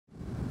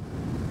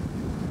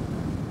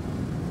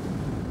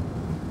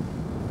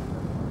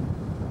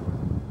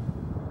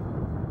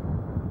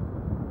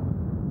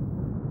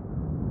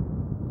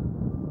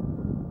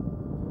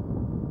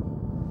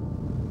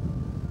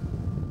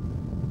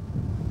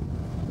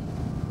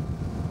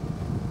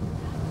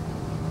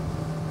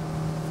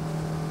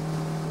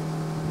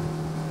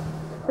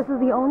This is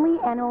the only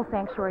animal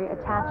sanctuary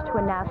attached to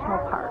a national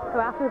park. So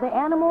after the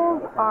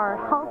animals are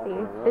healthy,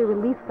 they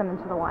release them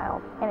into the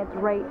wild. And it's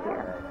right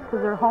here,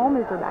 because their home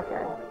is their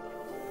backyard.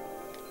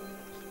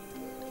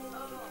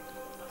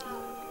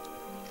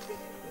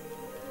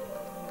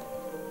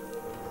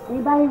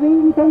 Anybody read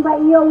anything by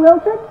E.O.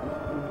 Wilson?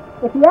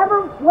 If you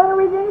ever want to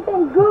read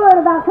anything good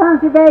about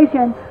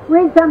conservation,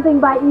 read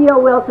something by E.O.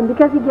 Wilson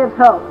because he gives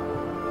hope.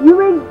 You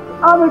read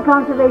other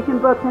conservation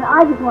books and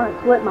I just want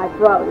to slit my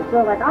throat. It's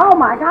sort of like, oh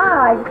my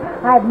God,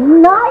 I have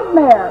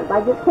nightmares.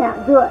 I just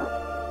can't do it.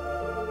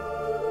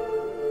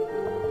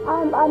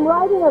 I'm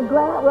writing a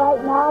grant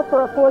right now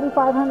for a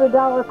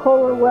 $4,500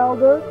 Kohler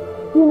welder.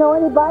 Do you know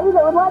anybody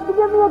that would like to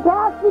give me a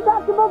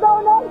tax-deductible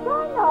donation?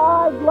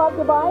 Oh, I'd love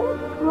to buy it.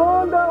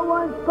 Rhonda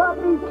wants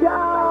puppy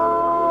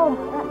chow.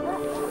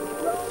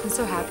 I'm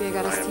so happy I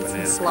got to see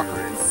some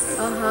sloths.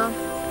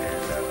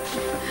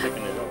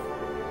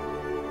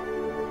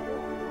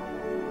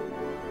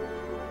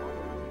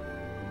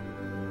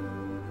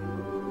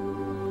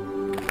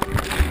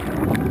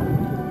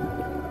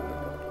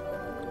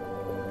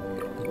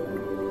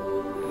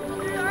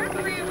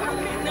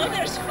 No,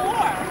 there's 4.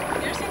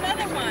 There's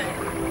another one.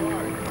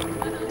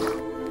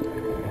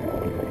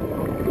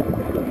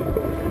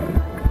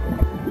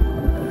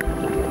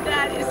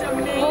 That is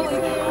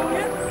amazing.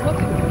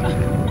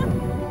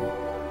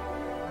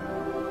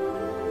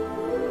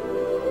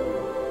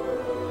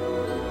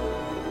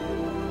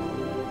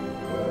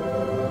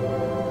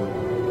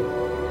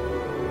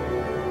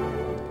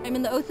 I'm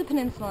in the OSA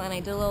Peninsula and I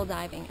did a little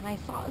diving and I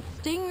saw a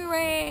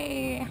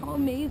stingray. How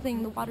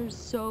amazing. The water's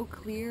so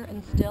clear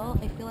and still.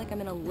 I feel like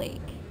I'm in a lake.